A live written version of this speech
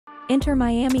Inter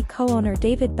Miami co-owner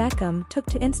David Beckham took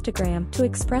to Instagram to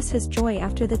express his joy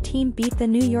after the team beat the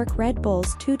New York Red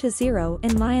Bulls 2-0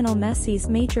 in Lionel Messi's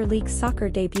Major League Soccer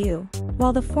debut.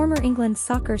 While the former England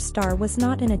soccer star was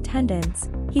not in attendance,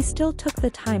 he still took the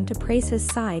time to praise his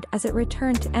side as it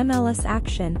returned to MLS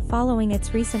action following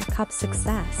its recent cup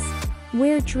success.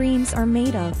 "Where dreams are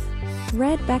made of,"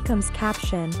 read Beckham's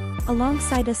caption,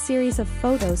 alongside a series of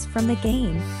photos from the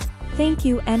game. "Thank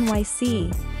you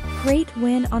NYC. Great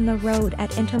win on the road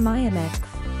at Inter Miami."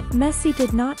 Messi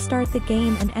did not start the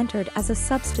game and entered as a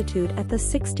substitute at the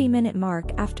 60-minute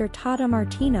mark after Tata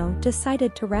Martino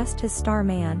decided to rest his star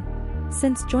man.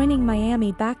 Since joining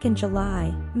Miami back in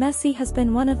July, Messi has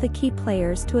been one of the key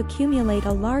players to accumulate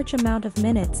a large amount of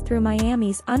minutes through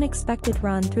Miami's unexpected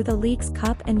run through the Leagues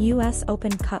Cup and US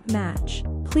Open Cup match.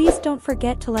 Please don't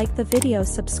forget to like the video,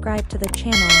 subscribe to the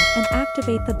channel, and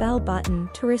activate the bell button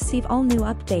to receive all new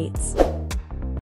updates.